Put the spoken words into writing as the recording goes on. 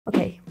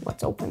Okay,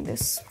 let's open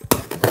this.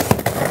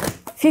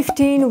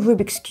 15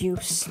 Rubik's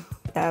Cubes.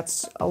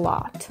 That's a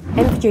lot.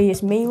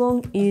 NzCubes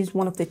Meilong is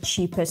one of the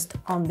cheapest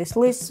on this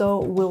list, so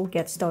we'll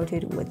get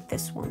started with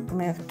this one. I'm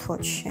gonna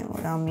touch it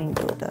without me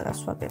doing that.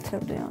 That's what they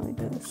tell me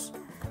to do.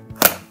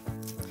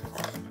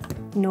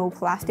 No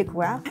plastic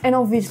wrap. And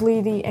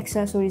obviously the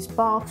accessories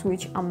box,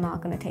 which I'm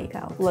not gonna take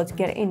out. Let's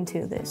get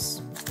into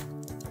this.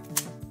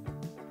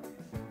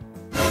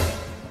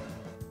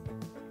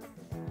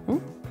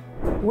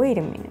 Wait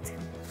a minute.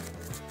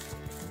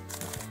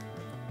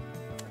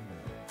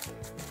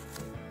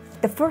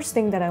 The first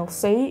thing that I'll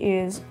say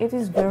is it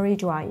is very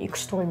dry,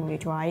 extremely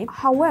dry.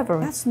 However,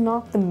 that's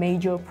not the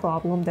major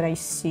problem that I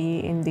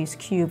see in this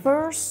cube.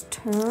 First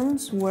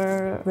turns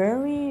were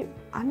very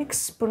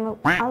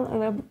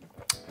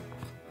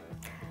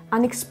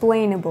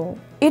unexplainable.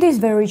 It is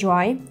very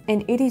dry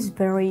and it is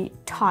very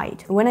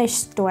tight. When I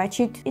stretch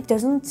it, it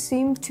doesn't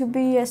seem to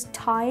be as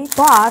tight,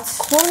 but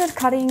corner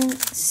cutting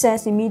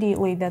says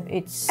immediately that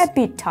it's a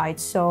bit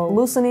tight, so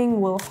loosening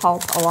will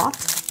help a lot.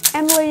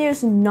 M layer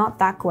is not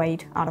that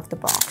great out of the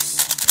box.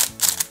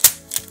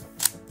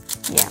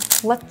 Yeah,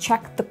 let's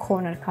check the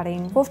corner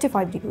cutting.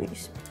 45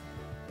 degrees.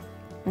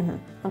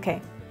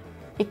 Okay,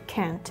 it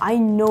can't. I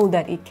know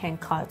that it can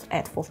cut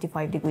at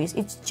 45 degrees.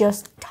 It's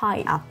just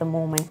tight at the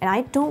moment. And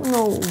I don't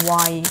know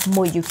why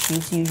Mojo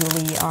cubes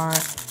usually are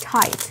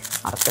tight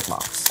out of the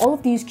box. All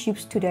of these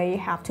cubes today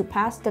have to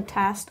pass the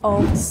test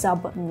of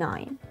sub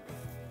 9.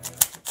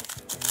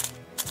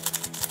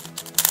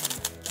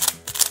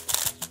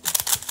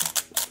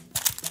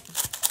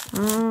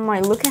 My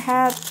look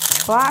ahead,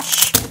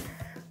 trash,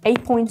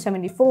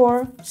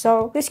 8.74,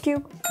 so this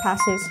cube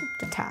passes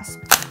the test.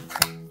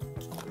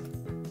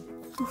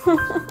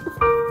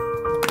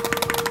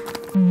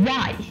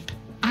 Why?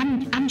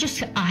 I'm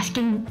just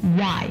asking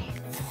why.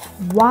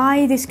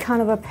 Why this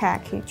kind of a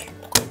package?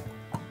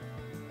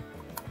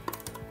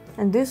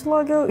 And this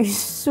logo is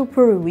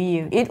super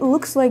weird. It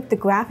looks like the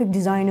graphic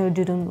designer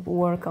didn't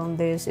work on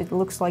this. It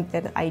looks like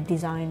that I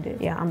designed it.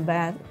 Yeah, I'm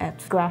bad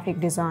at graphic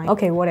design.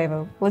 Okay,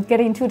 whatever. Let's get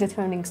into the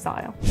turning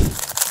style.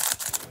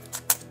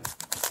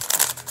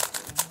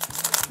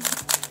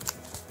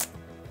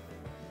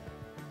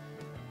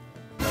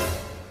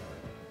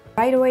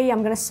 Right away,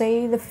 I'm gonna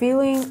say the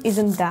feeling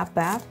isn't that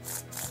bad.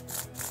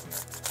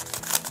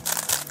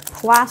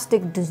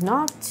 Plastic does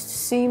not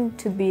seem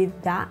to be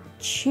that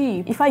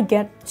cheap. If I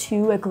get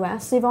too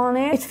aggressive on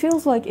it, it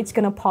feels like it's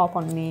gonna pop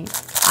on me.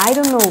 I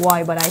don't know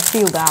why, but I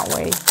feel that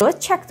way.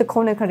 Let's check the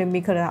corner cutting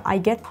because I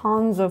get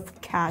tons of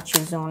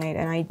catches on it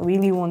and I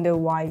really wonder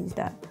why is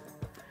that.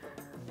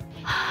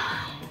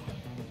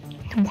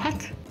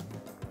 What?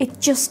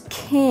 It just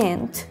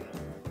can't.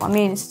 I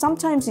mean,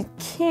 sometimes it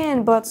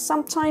can, but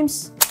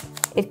sometimes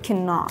it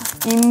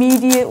cannot.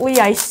 Immediately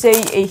I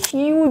say a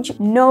huge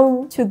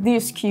no to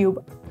this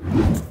cube.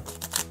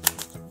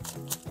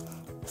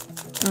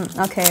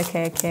 Okay.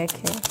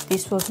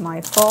 This was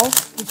my fault.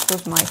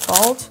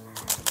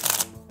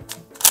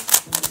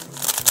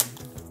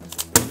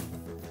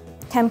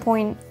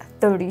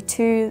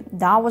 10.32,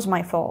 that was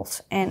my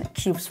fault. And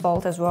cube's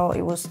fault as well.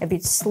 It was a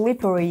bit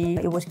slippery.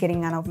 It was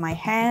getting out of my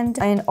hand.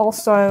 And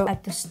also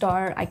at the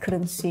start, I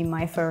couldn't see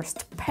my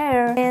first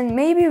pair. And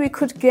maybe we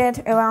could get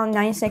around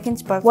 9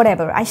 seconds, but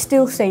whatever. I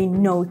still say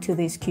no to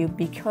this cube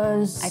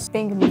because I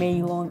think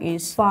Meilong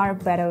is far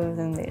better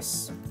than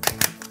this.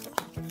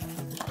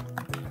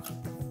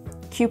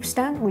 Cube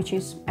stand, which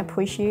is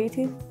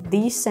appreciated.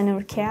 These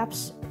center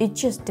caps, it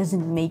just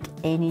doesn't make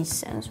any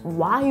sense.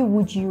 Why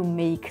would you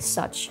make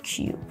such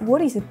cube?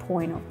 What is the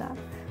point of that?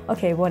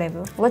 Okay,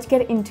 whatever. Let's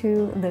get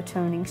into the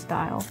turning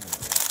style.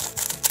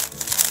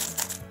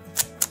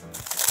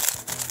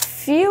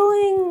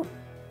 Feeling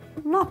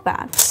not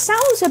bad.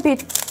 Sounds a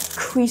bit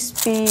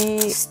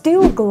crispy,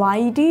 still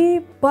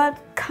glidey, but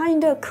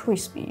kinda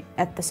crispy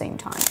at the same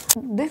time.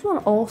 This one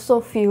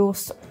also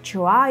feels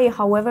dry.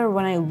 However,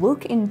 when I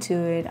look into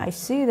it, I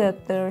see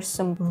that there's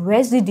some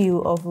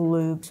residue of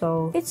lube,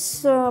 so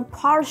it's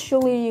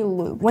partially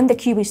lube. When the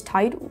cube is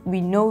tight,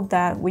 we know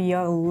that we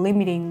are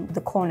limiting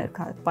the corner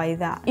cut by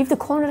that. If the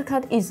corner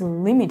cut is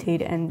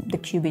limited and the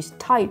cube is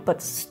tight,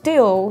 but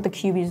still the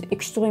cube is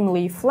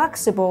extremely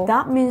flexible,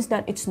 that means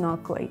that it's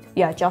not great.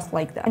 Yeah, just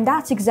like that. And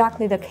that's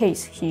exactly the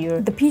case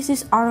here. The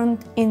pieces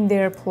aren't in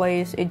their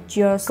place, it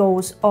just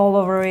goes all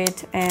over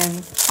it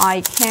and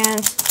I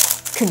can't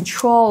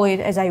control it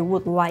as I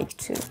would like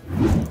to.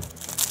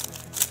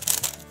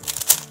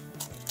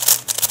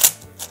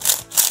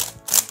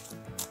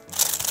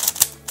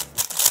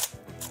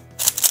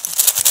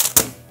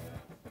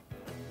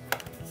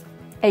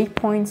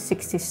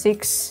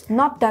 .66,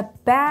 not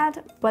that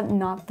bad, but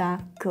not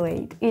that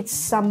great. It's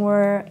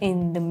somewhere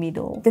in the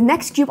middle. The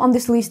next cube on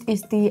this list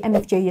is the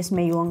NzCubes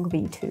Meilong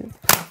V2.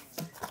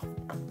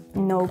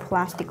 No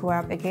plastic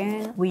wrap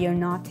again. We are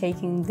not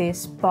taking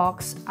this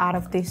box out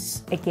of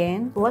this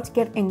again. Let's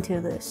get into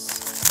this.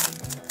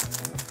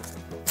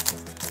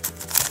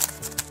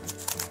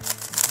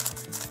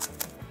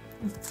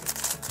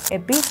 A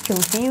bit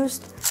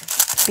confused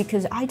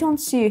because I don't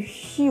see a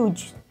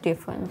huge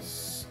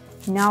difference.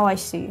 Now I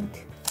see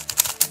it.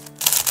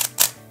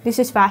 This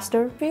is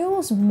faster,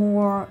 feels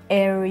more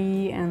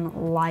airy and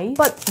light,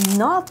 but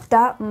not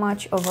that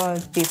much of a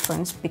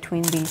difference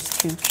between these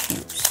two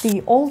cubes.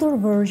 The older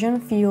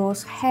version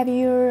feels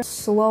heavier,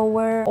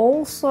 slower,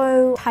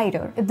 also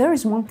tighter. There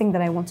is one thing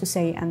that I want to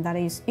say, and that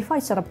is if I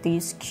set up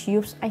these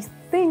cubes, I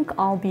think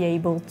I'll be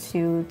able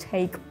to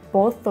take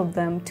both of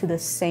them to the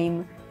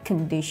same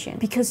condition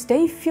because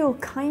they feel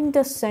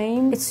kinda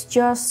same. It's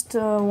just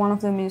one of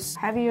them is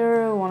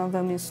heavier, one of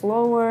them is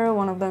slower,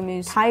 one of them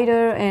is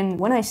tighter, and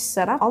when I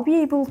set up, I'll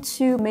be able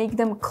to make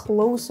them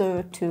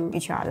closer to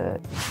each other.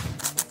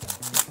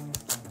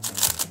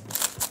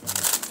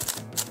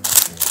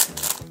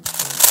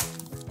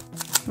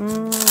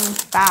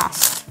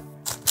 Fast.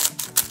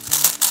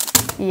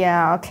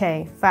 Yeah,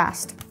 okay,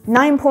 fast.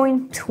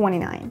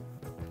 9.29.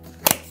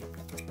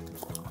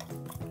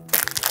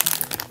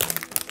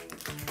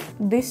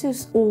 This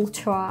is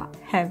ultra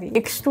heavy,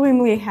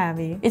 extremely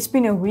heavy. It's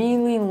been a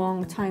really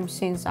long time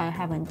since I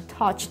haven't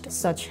touched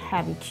such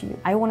heavy cube.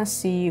 I want to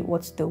see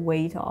what's the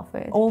weight of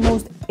it.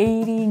 Almost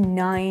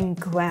 89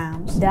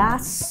 grams.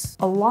 That's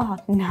a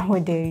lot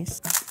nowadays.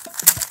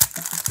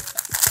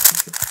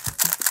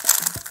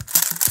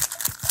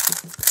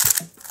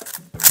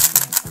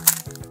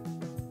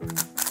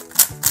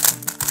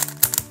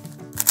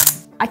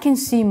 I can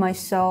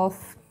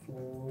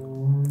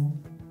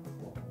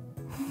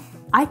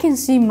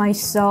see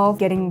myself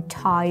getting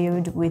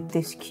tired with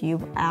this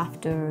cube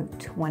after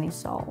 20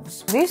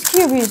 solves. This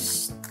cube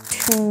is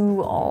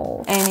too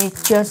old and it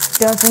just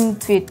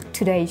doesn't fit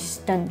today's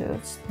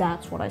standards.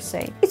 That's what I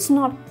say. It's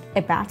not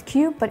a bad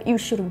cube, but you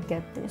shouldn't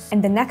get this.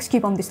 And the next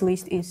cube on this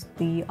list is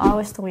the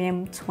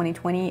RS3M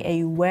 2020,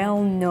 a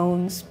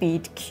well-known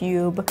speed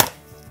cube.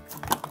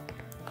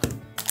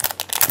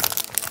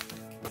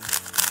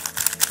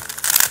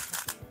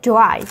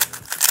 Dry.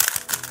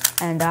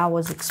 And that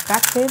was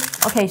expected.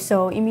 Okay,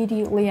 so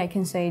immediately I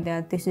can say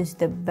that this is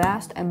the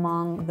best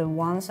among the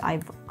ones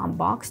I've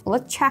unboxed.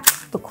 Let's check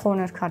the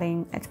corner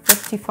cutting at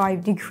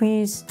 55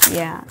 degrees.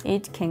 Yeah,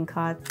 it can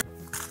cut.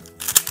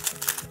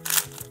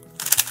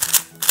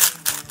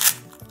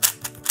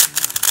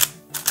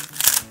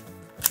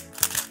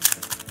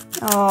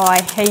 Oh,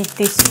 I hate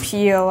this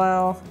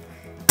PLL.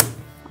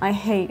 I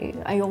hate it.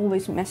 I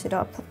always mess it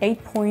up.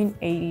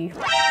 8.80.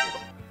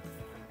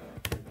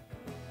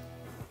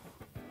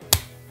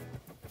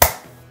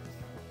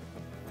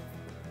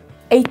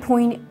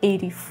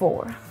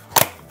 8.84.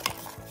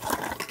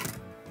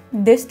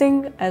 This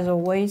thing, as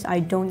always, I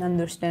don't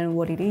understand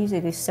what it is.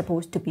 It is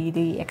supposed to be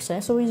the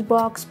accessories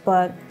box,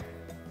 but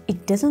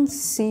it doesn't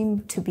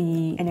seem to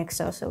be an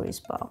accessories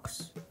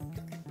box.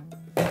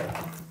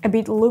 A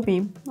bit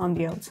loopy on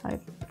the outside.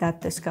 That's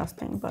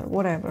disgusting, but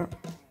whatever.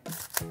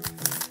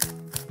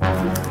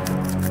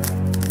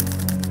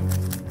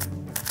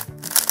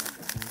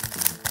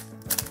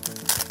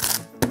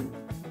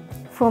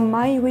 From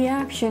my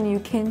reaction, you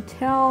can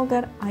tell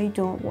that I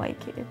don't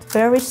like it.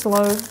 Very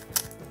slow.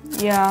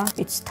 Yeah.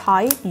 It's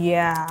tight.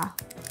 Yeah.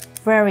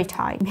 Very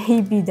tight.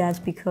 Maybe that's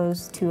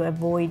because to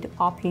avoid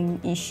popping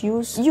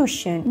issues,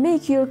 Yuxin,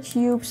 make your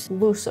cubes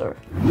looser.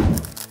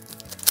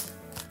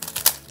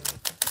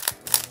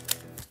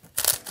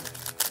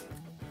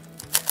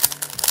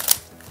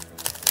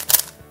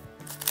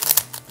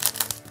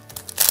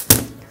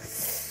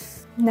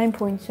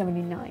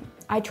 $9.79.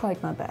 I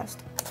tried my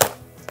best.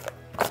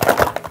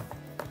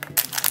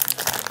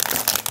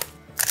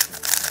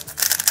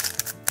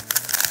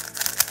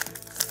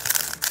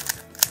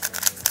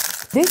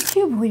 This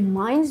cube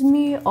reminds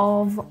me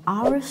of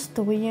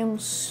RS3M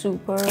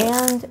Super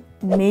and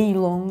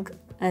Meilong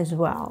as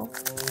well.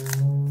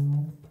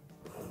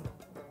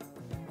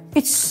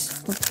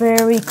 It's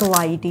very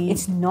glidey.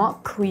 It's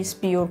not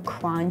crispy or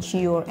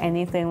crunchy or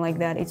anything like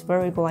that. It's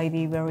very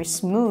glidey, very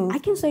smooth. I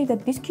can say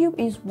that this cube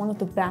is one of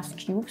the best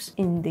cubes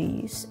in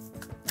these.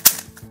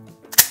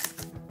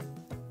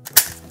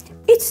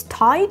 It's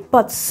tight,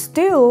 but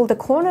still the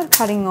corner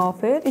cutting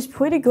of it is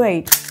pretty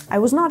great. I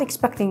was not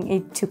expecting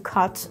it to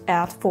cut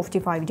at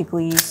 45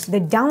 degrees. The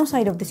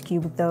downside of this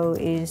cube though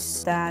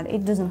is that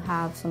it doesn't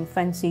have some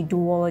fancy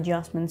dual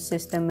adjustment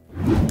system.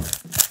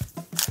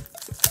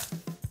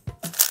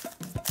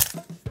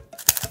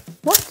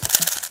 What?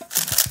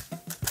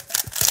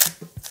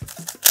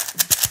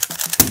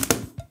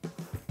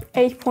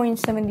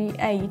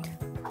 $8.78.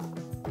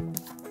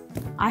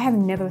 I have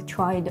never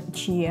tried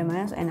Qiyi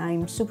MS and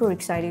I'm super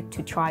excited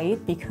to try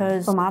it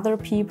because from other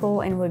people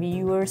and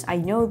reviewers I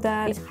know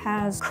that it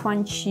has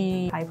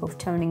crunchy type of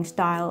turning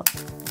style.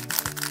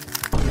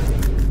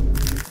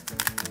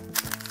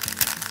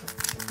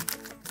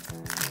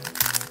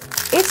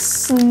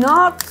 It's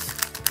not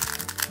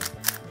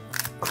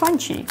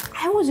crunchy.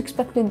 I was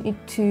expecting it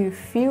to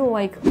feel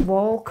like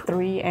Yulong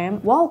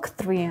 3M. Yulong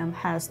 3M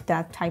has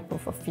that type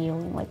of a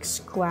feeling, like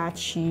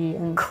scratchy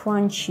and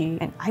crunchy.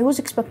 And I was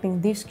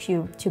expecting this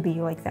cube to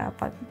be like that,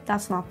 but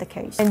that's not the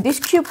case. And this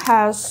cube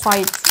has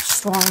quite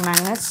strong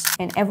magnets,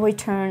 and every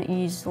turn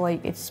is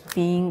like it's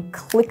being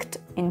clicked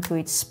into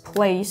its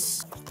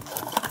place.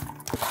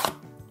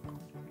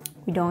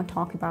 we don't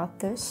talk about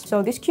this.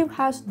 So this cube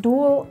has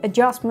dual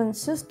adjustment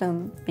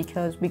system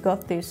because we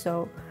got this.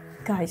 So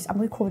guys, I'm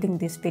recording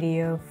this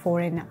video for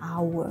an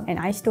hour and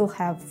I still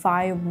have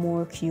 5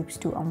 more cubes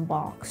to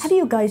unbox. Have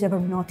you guys ever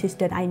noticed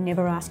that I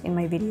never ask in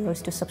my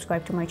videos to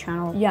subscribe to my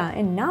channel? Yeah,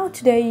 and now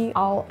today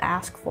I'll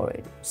ask for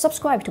it.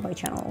 Subscribe to my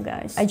channel,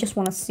 guys. I just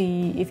want to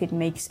see if it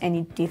makes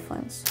any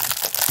difference.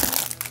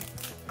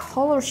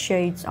 Color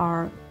shades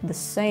are the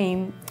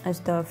same as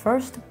the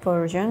first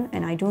version,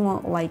 and I do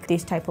not like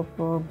this type of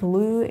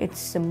blue.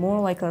 It's more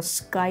like a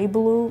sky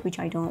blue, which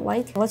I don't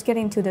like. Let's get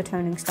into the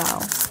turning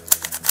style.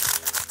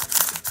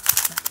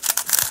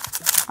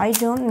 I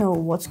don't know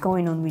what's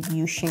going on with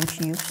Yuxin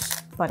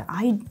cubes, but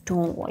I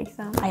don't like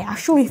them. I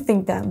actually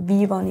think that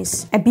V1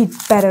 is a bit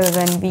better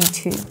than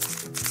V2.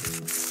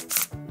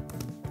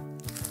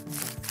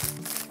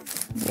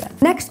 Yeah.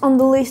 Next on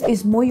the list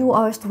is Meilong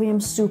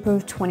RS3M Super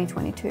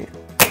 2022.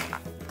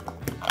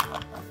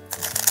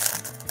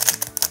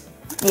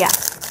 Yeah,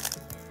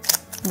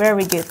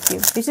 very good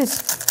cube. This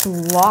is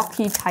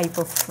blocky type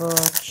of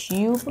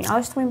cube.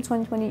 RS3M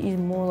 2020 is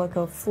more like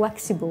a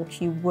flexible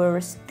cube,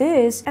 whereas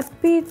this a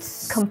bit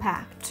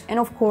compact. And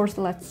of course,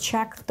 let's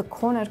check the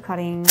corner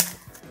cutting.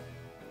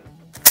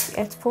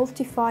 At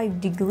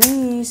 45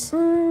 degrees,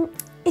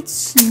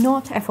 it's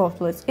not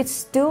effortless. It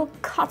still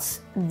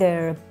cuts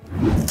there.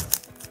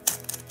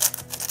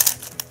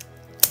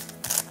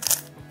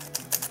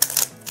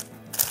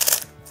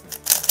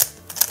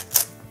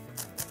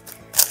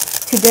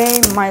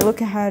 Today, my look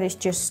ahead is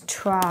just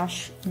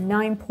trash,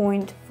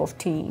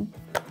 9.14.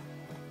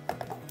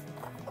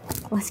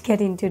 Let's get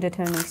into the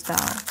turning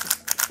style.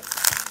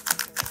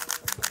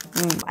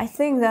 I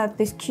think that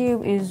this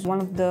cube is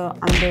one of the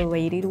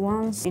underrated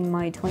ones. In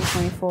my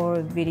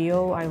 2024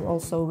 video, I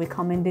also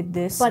recommended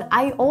this. But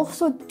I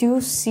also do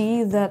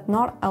see that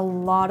not a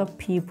lot of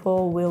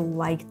people will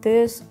like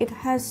this. It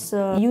has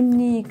a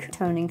unique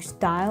turning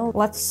style.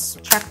 Let's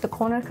check the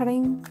corner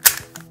cutting.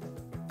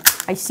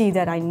 I see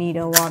that I need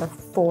a lot of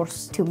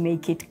force to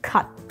make it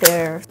cut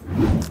there.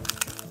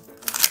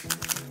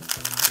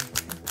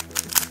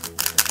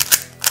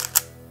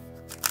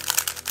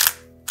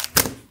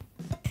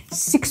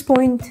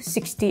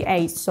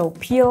 .68, so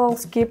PL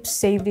skip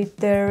saved it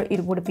there.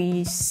 It would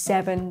be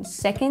 7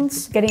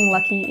 seconds. Getting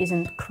lucky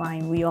isn't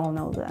crime, we all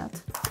know that.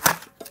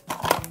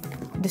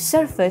 The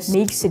surface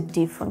makes a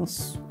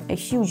difference, a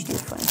huge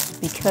difference,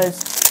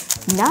 because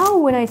now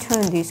when I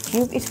turn this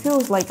cube, it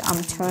feels like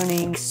I'm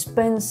turning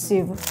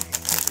expensive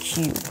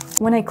cube.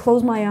 When I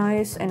close my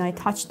eyes and I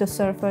touch the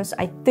surface,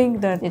 I think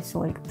that it's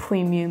like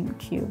premium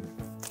cube.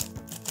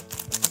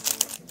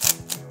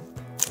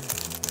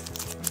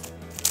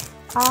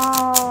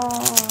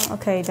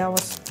 Okay, that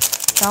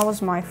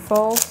was my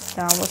fault.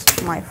 That was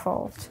my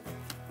fault.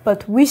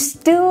 But we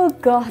still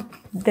got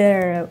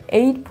there,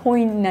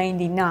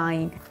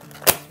 8.99.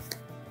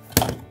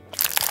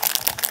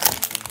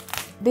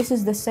 This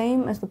is the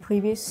same as the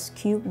previous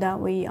cube that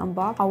we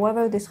unboxed.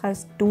 However, this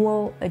has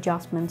dual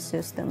adjustment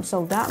system.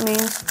 So that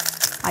means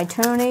I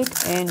turn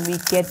it and we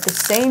get the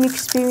same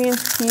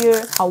experience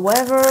here.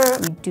 However,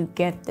 we do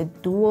get the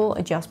dual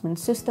adjustment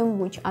system,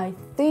 which I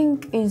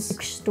think is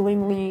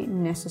extremely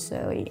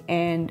necessary.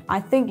 And I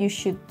think you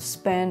should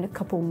spend a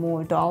couple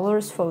more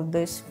dollars for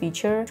this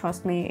feature.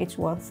 Trust me, it's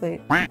worth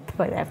it. Worth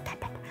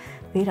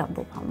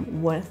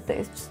it.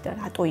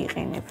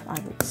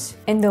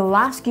 And the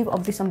last cube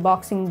of this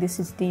unboxing, this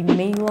is the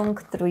Meilong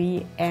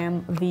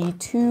 3M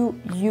V2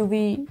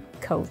 UV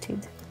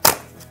coated.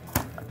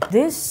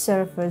 This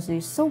surface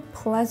is so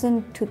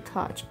pleasant to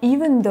touch.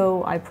 Even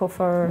though I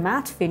prefer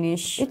matte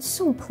finish, it's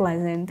so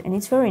pleasant and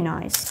it's very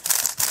nice.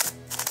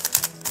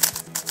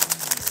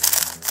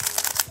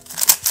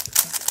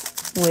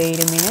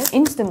 Wait a minute.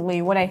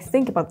 Instantly, what I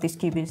think about this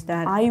cube is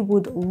that I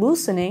would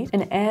loosen it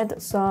and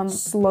add some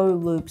slow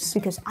loops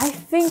because I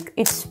think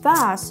it's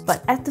fast,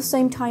 but at the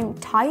same time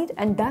tight,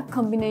 and that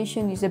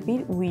combination is a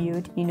bit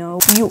weird, you know?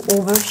 You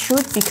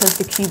overshoot because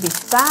the cube is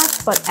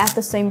fast, but at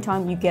the same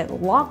time you get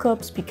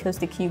lockups because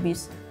the cube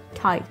is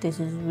tight. This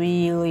is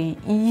really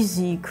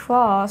easy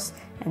cross,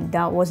 and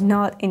that was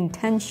not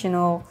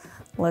intentional.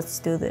 Let's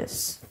do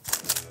this.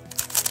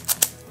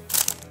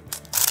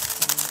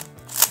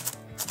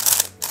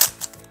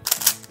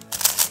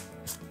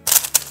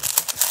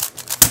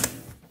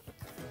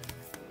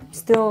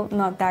 Still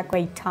not that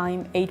great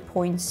time,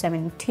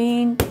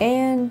 8.17,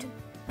 and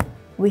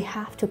we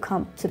have to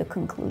come to the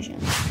conclusion.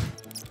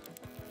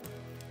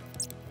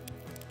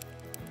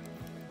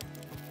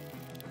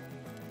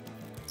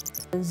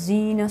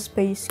 Ziina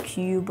Space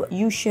Cube,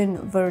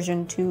 Yuxin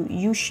version 2,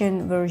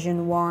 Yuxin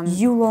version 1,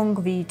 Yulong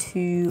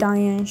V2,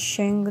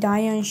 Diansheng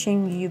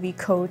UV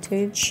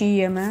coated,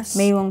 Qiyi MS,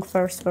 Meilong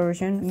first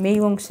version,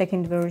 Meilong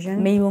second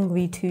version, Meilong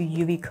V2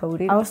 UV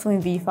coated,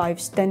 RS3M V5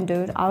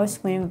 Standard,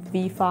 RS3M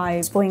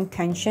V5 Spring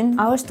Tension,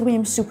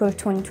 RS3M Super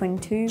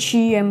 2022,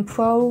 Qiyi M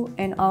Pro,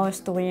 and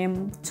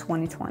RS3M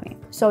 2020.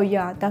 So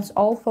yeah, that's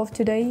all for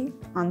today.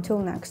 Until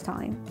next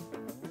time.